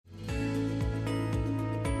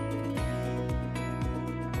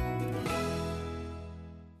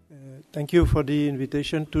Thank you for the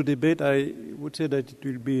invitation to debate. I would say that it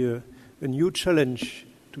will be a new challenge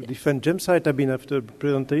to defend gemcitabine after the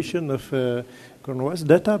presentation of Conroy's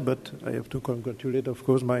data, but I have to congratulate, of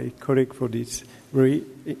course, my colleague for this very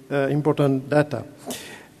important data.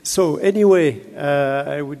 So anyway,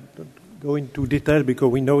 I would not go into detail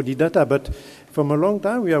because we know the data, but from a long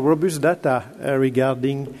time we have robust data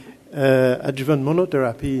regarding adjuvant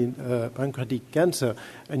monotherapy in pancreatic cancer,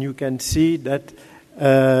 and you can see that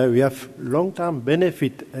we have long-term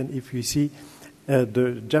benefit, and if you see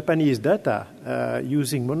the Japanese data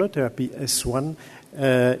using monotherapy S1,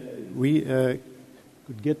 we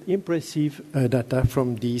could get impressive data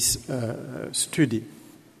from this study.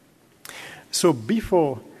 So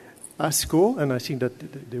before ASCO, and I think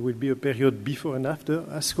that there will be a period before and after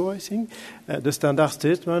ASCO, I think, the standard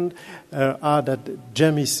statement are that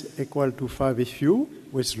GEM is equal to 5FU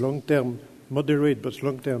with long-term moderate but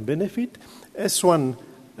long-term benefit. S1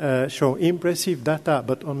 show impressive data,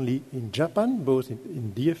 but only in Japan, both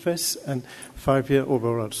in DFS and 5-year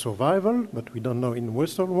overall survival, but we don't know in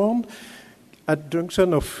Western world.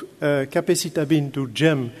 Adjunction of capecitabine to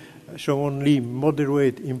GEM show only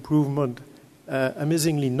moderate improvement,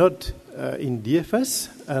 amazingly not in DFS,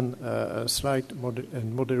 and a slight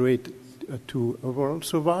moderate to overall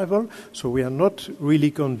survival. So we are not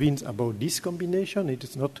really convinced about this combination. It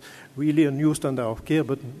is not really a new standard of care,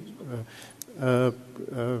 but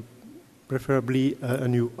preferably a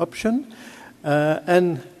new option.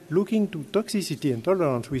 And looking to toxicity and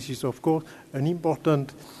tolerance, which is, of course, an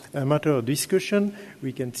important matter of discussion,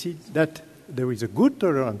 we can see that there is a good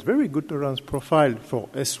tolerance, very good tolerance profile for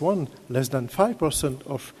S1, less than 5%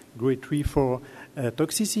 of grade 3-4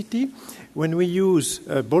 toxicity. When we use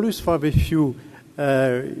bolus 5FU,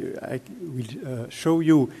 I will show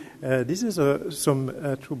you this is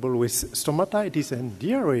some trouble with stomatitis and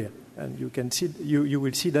diarrhea, and you can see you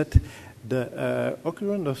will see that the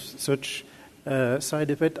occurrence of such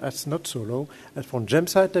side effect is not so low. And for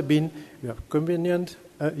gemcitabine, we have convenient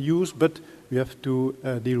use, but we have to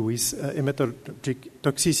deal with hematologic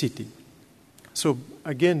toxicity. So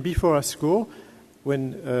again, before ASCO,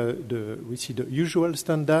 when we see the usual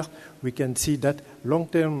standard, we can see that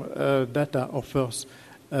long-term data offers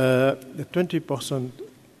 20%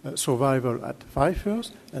 survival at 5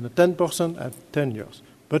 years and 10% at 10 years.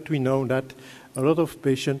 But we know that a lot of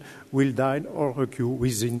patients will die or recur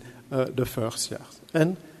within the first years.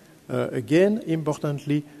 And again,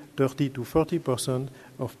 importantly, 30 to 40%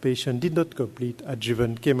 of patients did not complete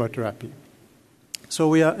adjuvant chemotherapy. So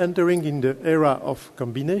we are entering in the era of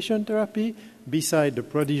combination therapy. Beside the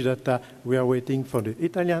PRODIGE data, we are waiting for the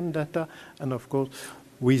Italian data, and of course,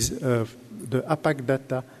 with the APAC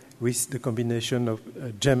data, with the combination of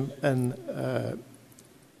GEM and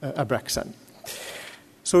Abraxane.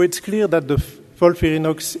 So it's clear that the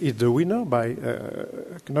FOLFIRINOX is the winner by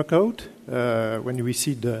knockout. When we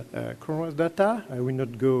see the Conroy's data, I will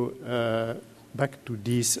not go back to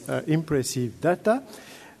this impressive data.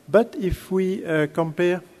 But if we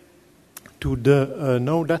compare to the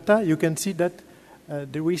no data, you can see that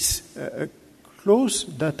there is close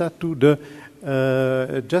data to the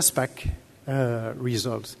JASPAC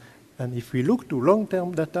results. And if we look to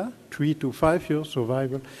long-term data, 3 to 5 years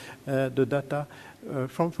survival, the data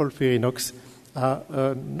from FOLFIRINOX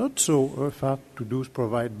are not so far to those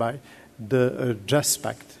provided by the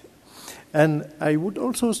JASPAC. And I would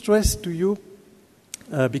also stress to you,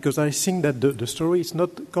 because I think that the story is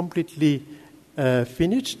not completely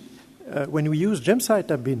finished, when we use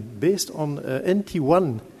gemcitabine based on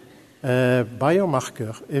NT1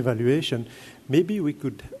 biomarker evaluation, maybe we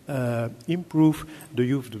could improve the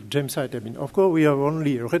use of gemcitabine. Of course, we have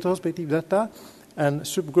only retrospective data and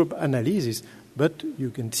subgroup analysis, but you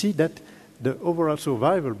can see that the overall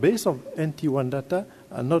survival based on NT1 data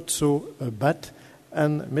are not so bad,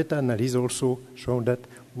 and meta-analysis also show that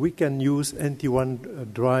we can use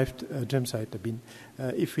NT1-derived gemcitabine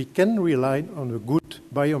if we can rely on a good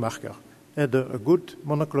biomarker, either a good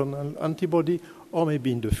monoclonal antibody or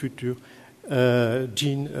maybe in the future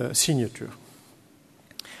gene signature.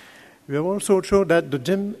 We have also shown that the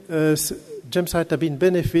gemcitabine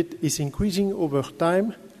benefit is increasing over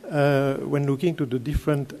time when looking to the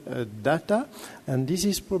different data, and this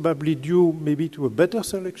is probably due maybe to a better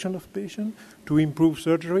selection of patients, to improve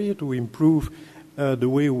surgery, to improve the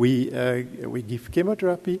way we give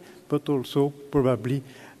chemotherapy, but also probably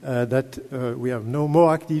that we have no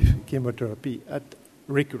more active chemotherapy at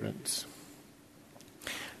recurrence.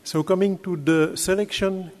 So coming to the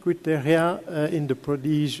selection criteria in the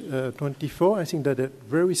PRODIGE 24, I think that they're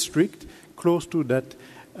very strict, close to that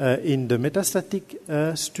in the metastatic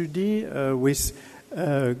study with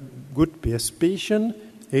good PS patient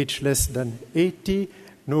age less than 80,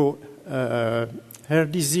 no hair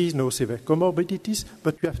disease, no severe comorbidities,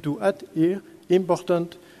 but we have to add here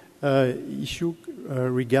important issue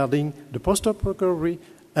regarding the post-op recovery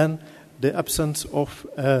and the absence of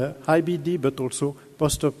IBD, but also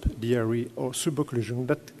post-op diarrhea or subocclusion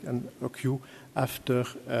that can occur after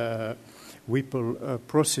Whipple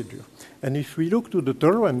procedure. And if we look to the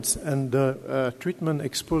tolerance and the treatment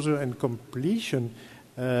exposure and completion,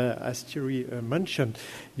 as Thierry mentioned,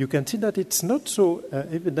 you can see that it's not so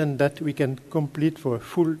evident that we can complete for a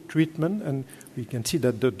full treatment, and we can see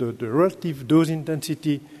that the relative dose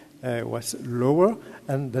intensity was lower,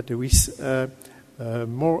 and that there is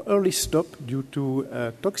more early stop due to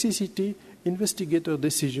toxicity, investigator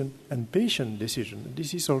decision, and patient decision.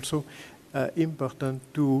 This is also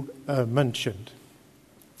important to mention.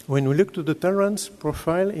 When we look to the tolerance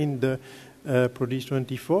profile in the PRODIGE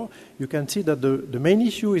 24, you can see that the main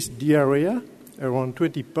issue is diarrhea, around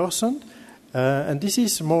 20%, and this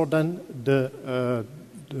is more than the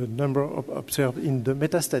number observed in the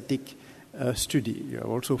metastatic study. You have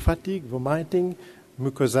also fatigue, vomiting,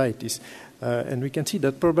 mucositis, and we can see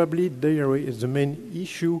that probably diarrhea is the main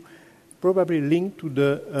issue, probably linked to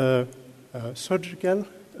the surgical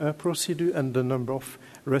procedure and the number of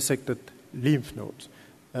resected lymph nodes.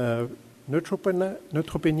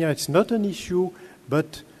 Neutropenia is not an issue,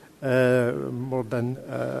 but more than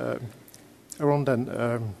around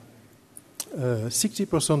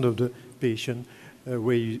 60% of the patients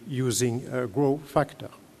were using growth factor.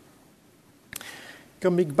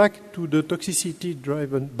 Coming back to the toxicity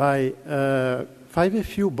driven by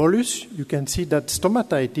 5-FU bolus, you can see that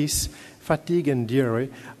stomatitis, fatigue, and diarrhea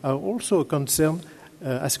are also a concern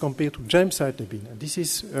as compared to gemcitabine. This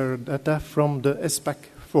is data from the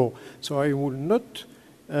SPAC4. So I would not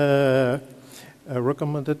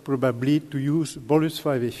recommend it probably to use bolus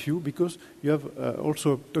 5-FU because you have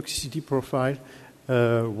also a toxicity profile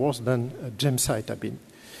worse than gemcitabine.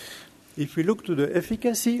 If we look to the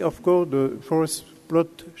efficacy, of course, the forest plot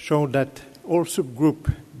show that all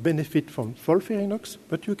subgroups benefit from FOLFIRINOX,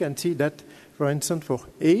 but you can see that, for instance, for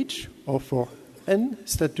age or for N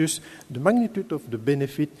status, the magnitude of the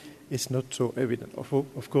benefit is not so evident.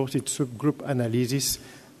 Of course, it's subgroup analysis,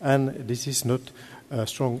 and this is not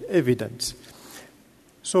strong evidence.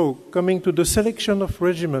 So, coming to the selection of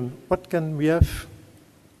regimen, what can we have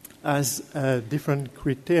as different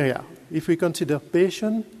criteria? If we consider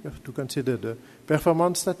patient, we have to consider the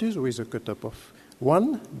performance status with a cutoff of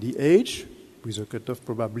 1, the age with a cutoff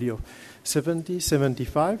probably of 70,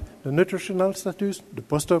 75, the nutritional status, the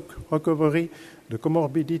post-op recovery, the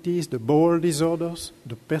comorbidities, the bowel disorders,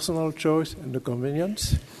 the personal choice, and the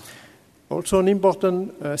convenience. Also an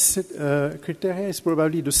important criteria is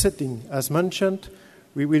probably the setting. As mentioned,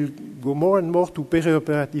 we will go more and more to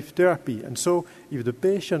perioperative therapy. And so if the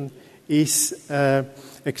patient is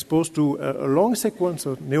exposed to a long sequence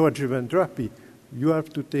of neoadjuvant therapy, you have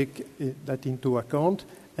to take that into account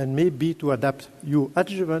and maybe to adapt your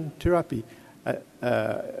adjuvant therapy,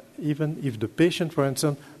 even if the patient, for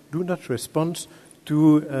instance, do not respond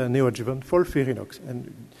to neoadjuvant FOLFIRINOX.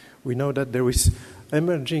 And we know that there is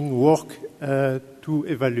emerging work to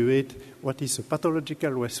evaluate what is a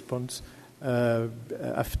pathological response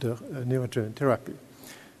after neoadjuvant therapy.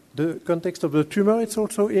 The context of the tumor is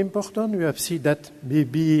also important. We have seen that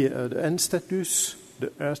maybe the N status,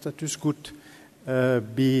 the R status could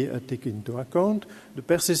be taken into account, the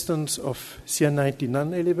persistence of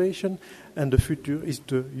CA19-9 elevation, and the future is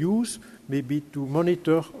to use maybe to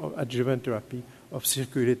monitor adjuvant therapy of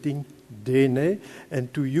circulating DNA,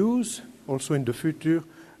 and to use also in the future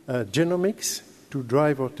genomics to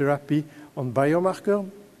drive our therapy on biomarker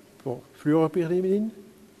for fluoropyrimidine,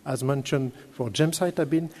 as mentioned for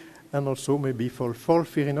gemcitabine, and also maybe for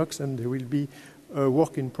FOLFIRINOX, and there will be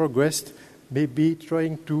work in progress, maybe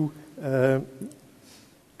trying to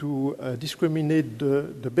discriminate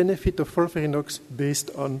the benefit of FOLFIRINOX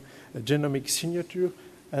based on a genomic signature,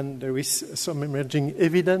 and there is some emerging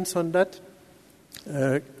evidence on that.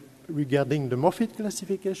 Regarding the Moffitt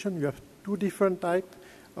classification, you have two different types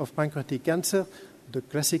of pancreatic cancer, the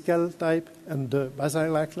classical type and the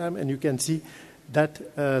basal-like Lyme, and you can see that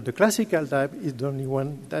the classical type is the only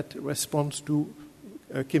one that responds to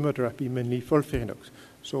chemotherapy, mainly FOLFIRINOX.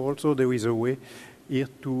 So also there is a way here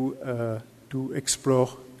to explore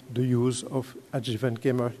the use of adjuvant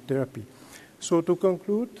chemotherapy. So to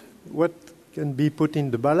conclude, what can be put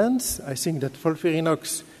in the balance? I think that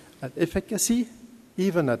FOLFIRINOX at efficacy,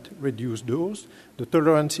 even at reduced dose, the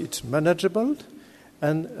tolerance is manageable,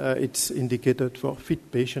 and it's indicated for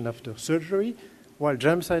fit patient after surgery, while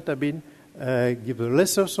gemcitabine gives a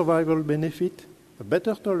lesser survival benefit, a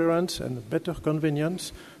better tolerance and a better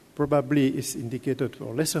convenience. Probably is indicated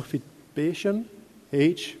for lesser fit patient,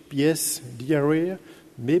 age, PS, diarrhea,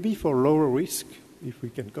 maybe for lower risk, if we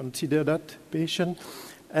can consider that patient,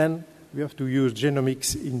 and we have to use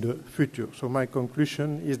genomics in the future. So my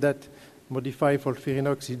conclusion is that modified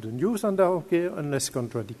FOLFIRINOX is the new standard of care unless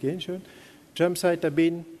contraindication.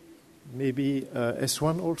 Gemcitabine, maybe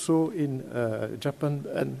S1 also in Japan,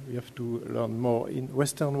 and we have to learn more in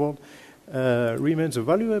Western world, remains a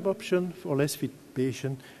valuable option for less fit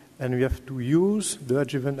patients, and we have to use the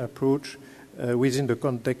adjuvant approach within the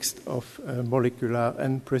context of molecular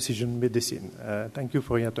and precision medicine. Thank you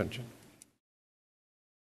for your attention.